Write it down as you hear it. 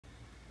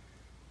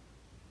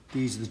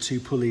These are the two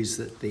pulleys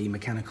that the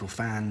mechanical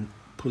fan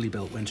pulley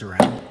belt went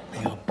around.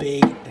 They are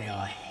big, they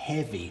are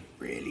heavy,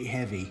 really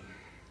heavy.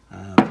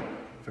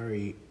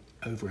 Very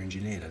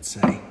over-engineered, I'd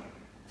say.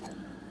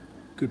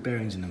 Good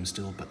bearings in them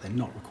still, but they're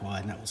not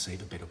required, and that will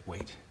save a bit of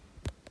weight.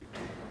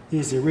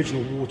 Here's the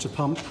original water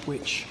pump,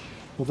 which,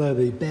 although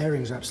the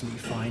bearings are absolutely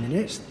fine in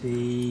it,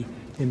 the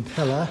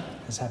impeller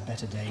has had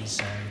better days,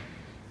 so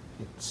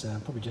it's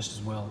probably just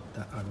as well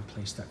that I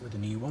replaced that with a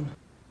new one.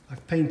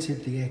 I've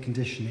painted the air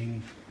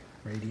conditioning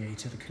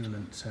radiator, the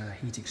coolant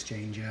heat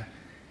exchanger,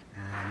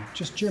 and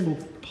just general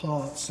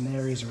parts and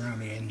areas around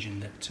the engine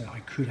that I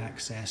could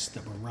access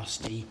that were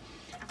rusty,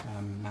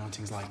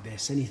 mountings like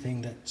this,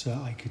 anything that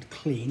I could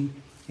clean,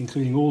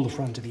 including all the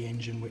front of the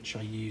engine, which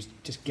I used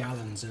just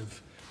gallons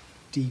of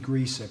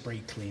degreaser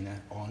brake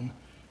cleaner on.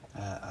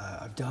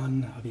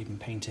 I've even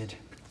painted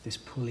this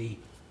pulley,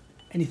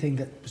 anything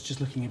that was just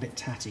looking a bit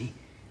tatty,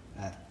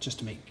 just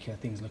to make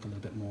things look a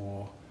little bit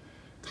more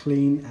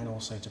clean and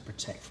also to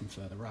protect from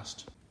further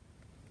rust.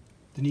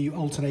 The new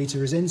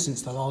alternator is in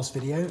since the last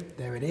video.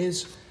 There it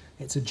is.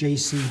 It's a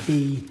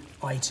JCB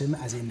item,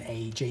 as in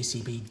a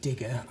JCB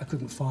digger. I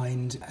couldn't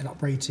find an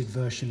uprated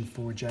version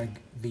for a Jag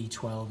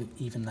V12,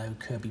 even though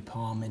Kirby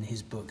Palm in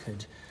his book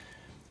had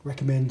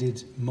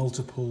recommended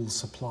multiple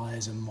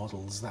suppliers and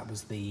models. That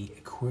was the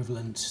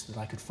equivalent that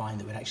I could find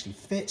that would actually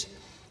fit.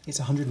 It's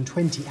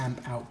 120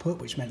 amp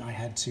output, which meant I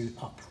had to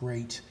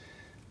uprate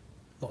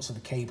lots of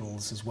the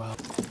cables as well.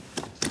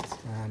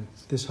 And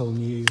this whole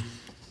new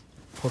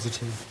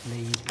positive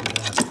lead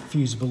with a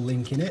fusible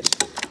link in it.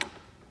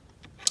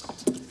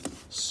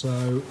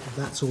 So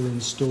that's all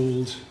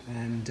installed,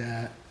 and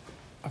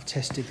I've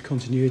tested the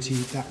continuity,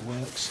 that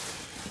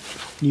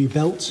works. New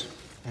belt,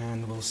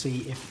 and we'll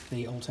see if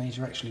the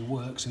alternator actually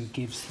works and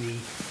gives the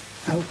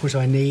output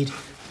I need.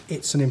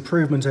 It's an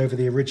improvement over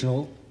the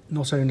original,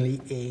 not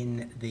only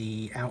in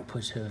the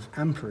output of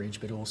amperage,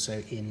 but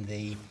also in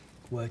the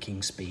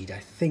working speed. I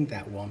think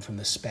that one from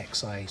the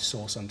specs I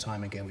saw some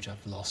time ago, which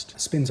I've lost,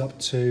 spins up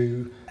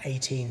to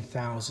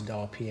 18,000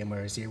 RPM,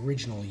 whereas the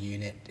original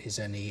unit is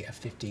only a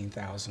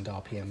 15,000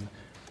 RPM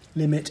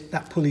limit.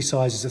 That pulley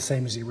size is the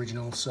same as the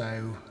original,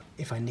 so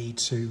if I need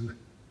to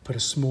put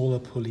a smaller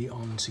pulley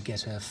on to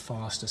get a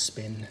faster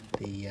spin,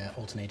 the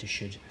alternator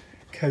should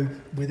cope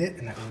with it,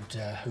 and that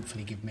would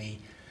hopefully give me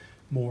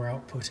more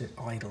output at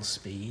idle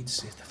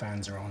speeds if the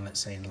fans are on, let's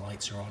say, and the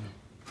lights are on,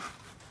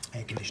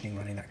 air conditioning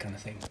running, that kind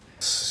of thing.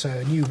 So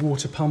a new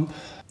water pump.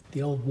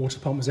 The old water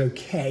pump was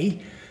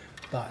okay,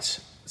 but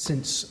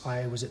since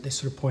I was at this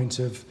sort of point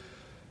of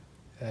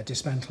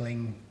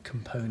dismantling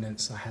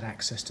components, I had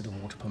access to the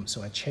water pump,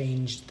 so I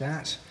changed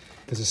that.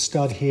 There's a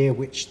stud here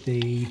which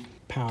the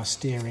power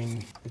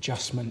steering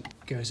adjustment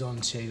goes on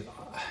to.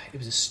 It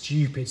was a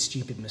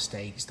stupid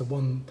mistake. It's the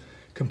one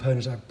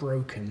component I've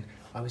broken.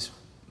 I was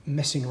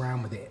messing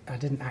around with it. I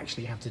didn't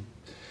actually have to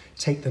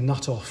take the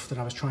nut off that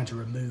I was trying to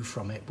remove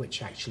from it,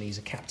 which actually is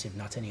a captive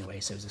nut anyway,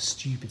 so it was a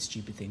stupid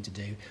thing to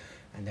do,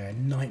 and they're a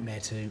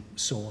nightmare to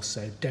source,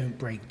 so don't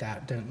break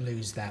that, don't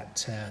lose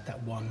that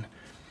that one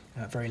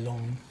very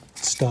long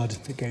stud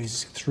that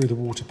goes through the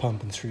water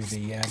pump and through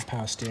the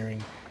power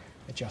steering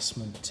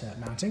adjustment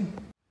mounting.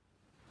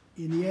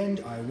 In the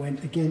end, I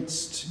went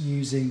against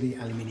using the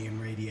aluminium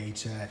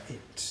radiator.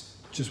 It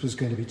just was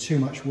going to be too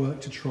much work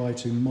to try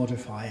to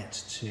modify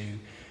it to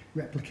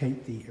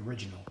replicate the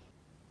original.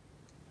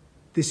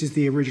 This is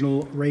the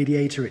original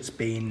radiator. It's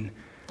been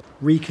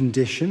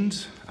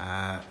reconditioned.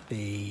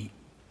 The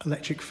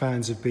electric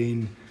fans have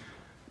been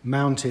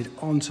mounted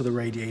onto the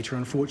radiator.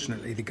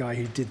 Unfortunately, the guy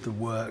who did the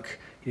work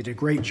did a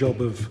great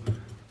job of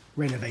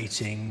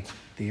renovating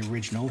the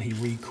original. He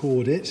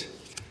re-cored it,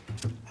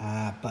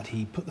 but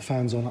he put the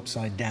fans on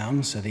upside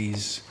down. So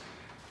this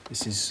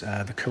is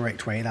the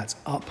correct way. That's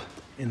up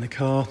in the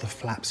car. The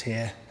flaps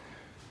here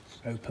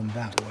open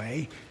that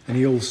way. And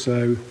he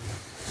also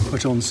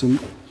put on some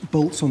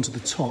bolts onto the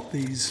top.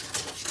 These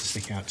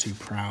stick out too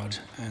proud,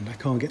 and I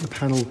can't get the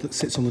panel that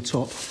sits on the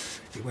top.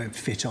 It won't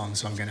fit on,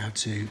 so I'm going to have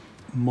to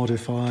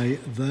modify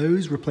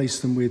those, replace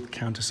them with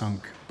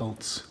countersunk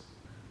bolts.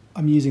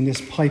 I'm using this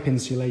pipe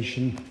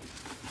insulation,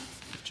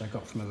 which I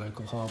got from a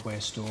local hardware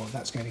store.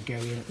 That's going to go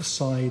in at the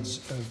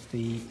sides of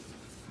the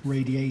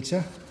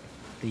radiator,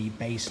 the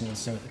base, and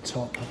also at the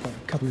top. I've got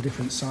a couple of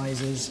different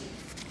sizes,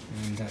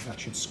 and that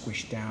should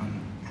squish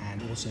down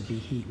and also be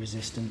heat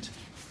resistant.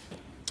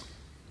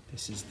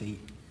 This is the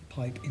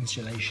pipe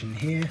insulation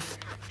here,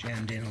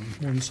 jammed in on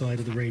one side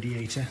of the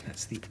radiator.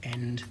 That's the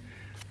end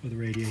of the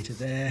radiator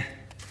there.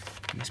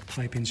 And this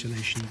pipe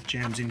insulation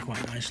jams in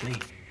quite nicely.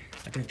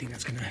 I don't think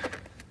that's going to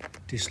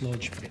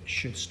dislodge, but it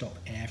should stop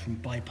air from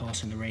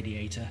bypassing the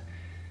radiator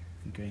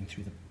and going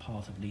through the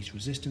path of least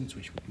resistance,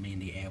 which would mean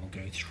the air will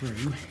go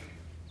through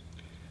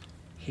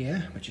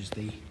here, which is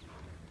the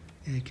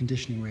air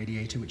conditioning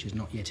radiator, which is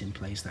not yet in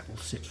place. That will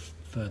sit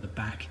further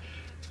back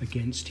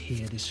against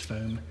here, this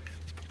foam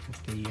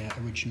of the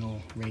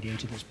original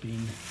radiator that's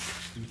been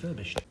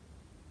refurbished.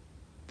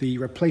 The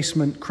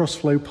replacement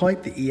cross-flow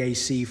pipe, the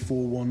EAC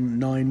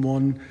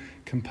 4191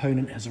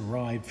 component, has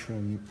arrived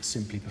from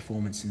Simply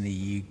Performance in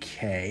the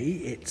UK.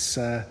 It's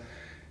not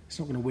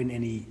going to win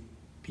any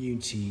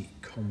beauty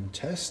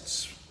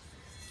contests.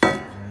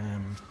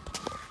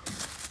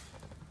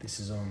 This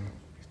is on, I don't know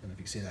if you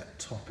can see that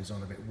top is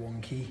on a bit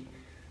wonky.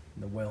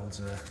 And the welds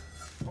are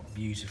not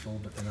beautiful,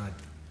 but then I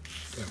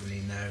don't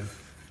really know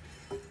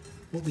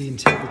what the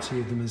integrity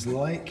of them is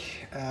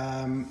like,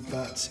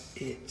 but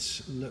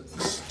it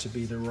looks to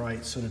be the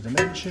right sort of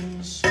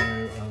dimensions, so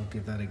I'll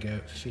give that a go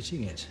at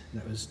fitting it.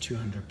 That was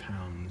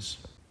 £200.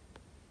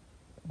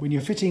 When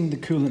you're fitting the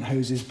coolant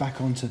hoses back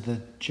onto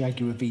the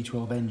Jaguar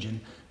V12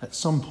 engine, at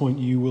some point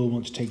you will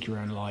want to take your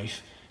own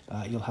life.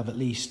 You'll have at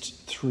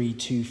least 3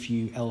 too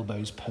few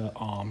elbows per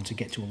arm to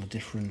get to all the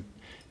different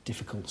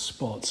difficult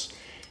spots.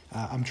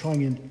 I'm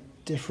trying a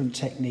different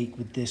technique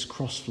with this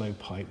cross-flow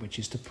pipe, which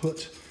is to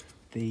put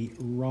the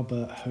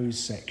rubber hose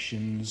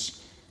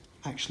sections,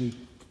 actually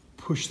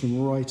push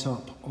them right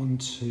up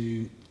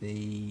onto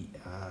the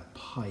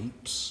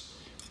pipes.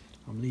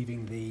 I'm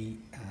leaving the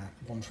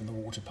one from the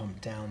water pump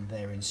down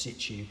there in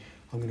situ.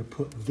 I'm going to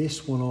put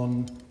this one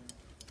on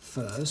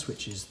first,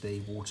 which is the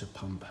water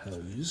pump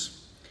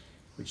hose,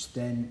 which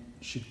then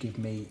should give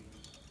me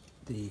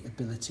the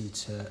ability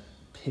to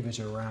pivot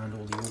around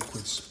all the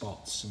awkward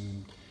spots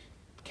and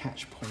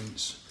catch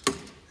points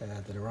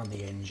that are on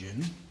the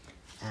engine,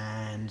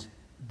 and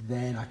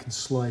then I can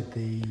slide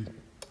the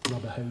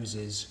rubber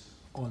hoses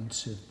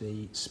onto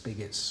the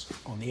spigots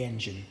on the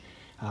engine.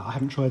 I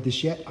haven't tried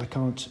this yet. I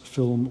can't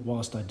film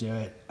whilst I do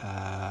it.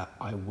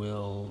 I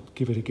will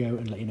give it a go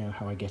and let you know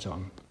how I get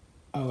on.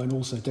 Oh, and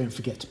also don't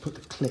forget to put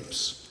the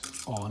clips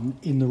on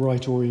in the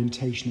right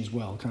orientation as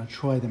well. Kind of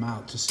try them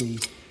out to see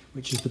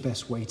which is the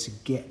best way to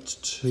get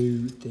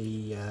to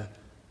the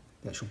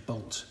actual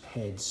bolt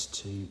heads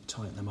to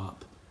tighten them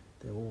up.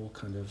 They're all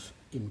kind of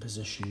in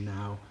position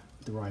now,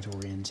 the right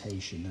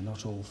orientation. They're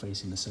not all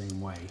facing the same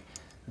way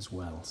as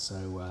well,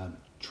 so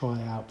try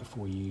out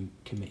before you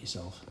commit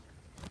yourself.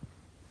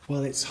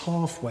 Well, it's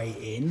halfway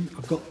in.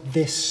 I've got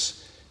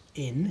this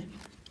in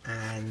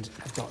and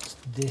I've got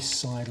this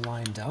side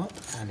lined up,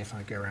 and if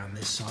I go around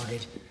this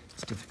side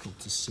it's difficult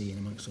to see in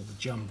amongst all the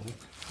jumble.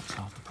 That's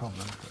half the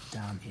problem. But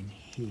down in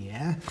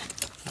here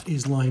that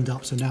is lined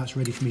up, so now it's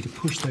ready for me to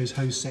push those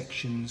hose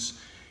sections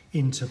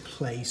into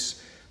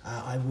place.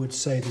 I would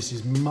say this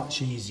is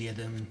much easier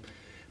than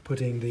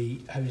putting the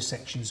hose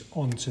sections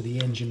onto the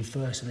engine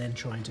first and then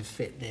trying to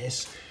fit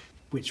this,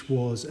 which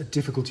was a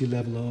difficulty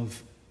level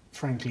of,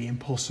 frankly,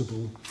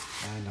 impossible,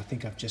 and I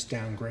think I've just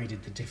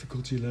downgraded the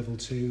difficulty level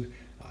to.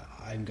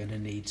 I'm going to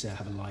need to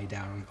have a lie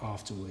down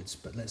afterwards,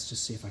 but let's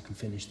just see if I can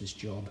finish this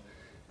job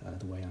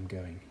the way I'm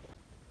going.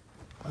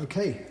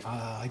 Okay,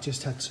 I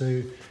just had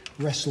to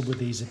wrestle with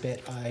these a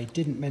bit. I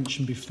didn't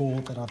mention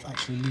before that I've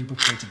actually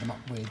lubricated them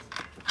up with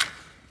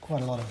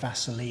quite a lot of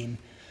Vaseline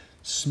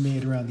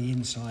smeared around the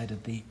inside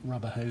of the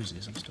rubber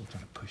hoses. I'm still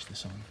trying to push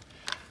this on.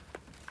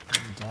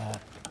 And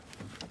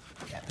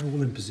yeah, they're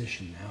all in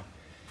position now.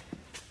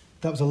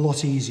 That was a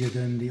lot easier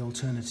than the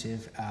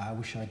alternative. I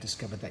wish I'd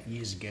discovered that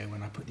years ago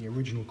when I put the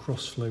original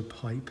cross-flow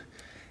pipe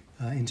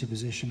into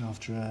position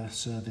after a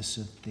service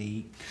of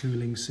the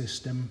cooling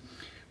system,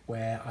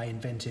 where I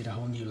invented a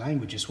whole new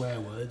language of swear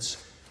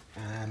words.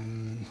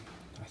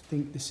 I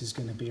think this is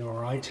going to be all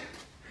right.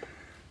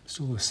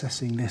 Still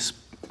assessing this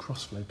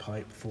cross-flow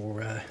pipe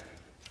for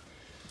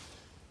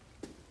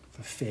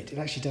fit. It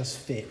actually does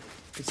fit.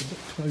 It's a bit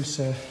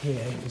closer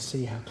here. You can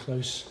see how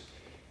close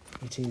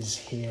it is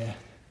here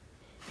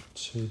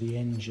to the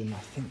engine, I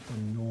think,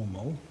 than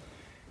normal,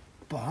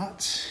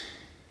 but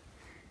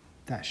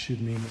that should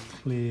mean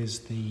it clears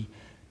the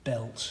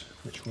belt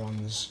which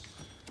runs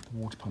the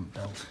water pump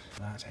belt.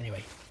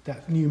 Anyway,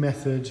 that new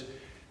method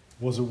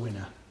was a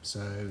winner,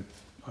 so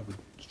I would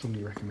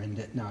strongly recommend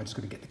it. Now I just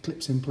got to get the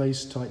clips in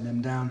place, tighten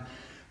them down,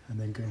 and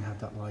then go and have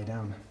that lie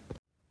down.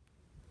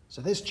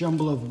 So this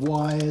jumble of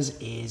wires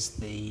is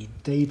the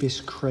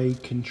Davies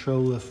Craig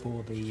controller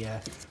for the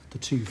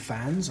 2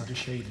 fans. I'll just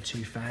show you the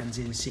 2 fans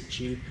in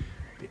situ.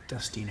 A bit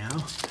dusty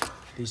now.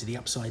 These are the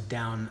upside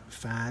down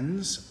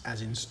fans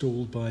as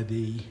installed by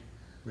the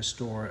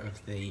restorer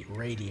of the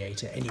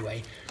radiator.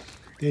 Anyway,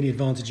 the only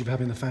advantage of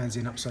having the fans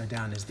in upside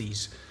down is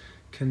these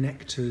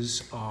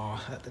connectors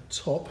are at the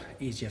top,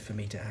 easier for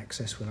me to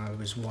access when I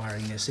was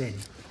wiring this in.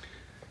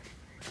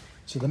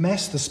 So the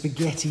mess, the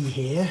spaghetti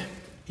here,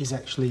 is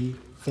actually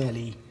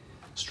fairly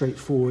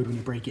straightforward when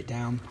you break it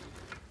down.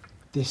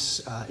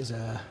 This is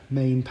a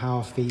main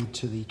power feed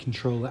to the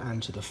controller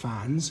and to the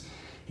fans.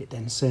 It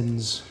then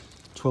sends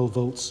 12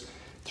 volts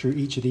through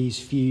each of these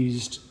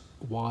fused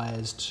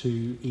wires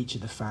to each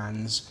of the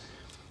fans.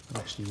 I've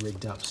actually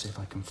rigged up, see if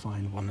I can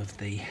find one of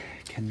the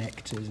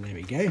connectors. There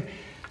we go.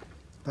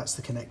 That's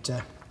the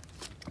connector.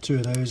 2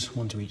 of those,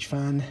 1 to each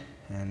fan,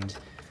 and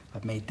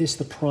I've made this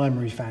the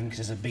primary fan because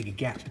there's a bigger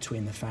gap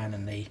between the fan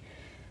and the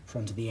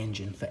front of the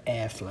engine for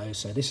airflow.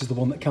 So this is the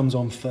one that comes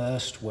on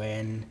first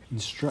when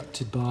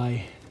instructed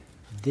by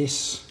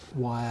this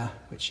wire,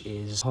 which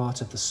is part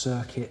of the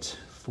circuit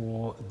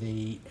for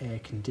the air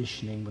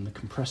conditioning. When the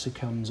compressor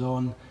comes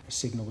on, a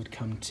signal would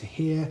come to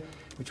here,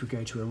 which would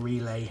go to a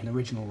relay, an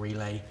original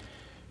relay,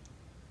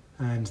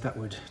 and that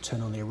would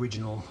turn on the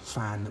original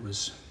fan that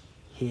was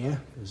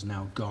here, is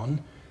now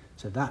gone.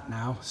 So that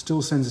now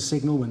still sends a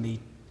signal when the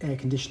air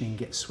conditioning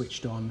gets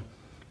switched on.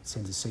 It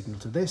sends a signal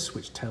to this,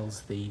 which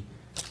tells the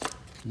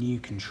new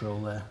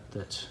controller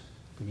that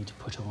we need to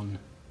put on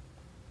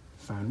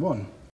fan 1.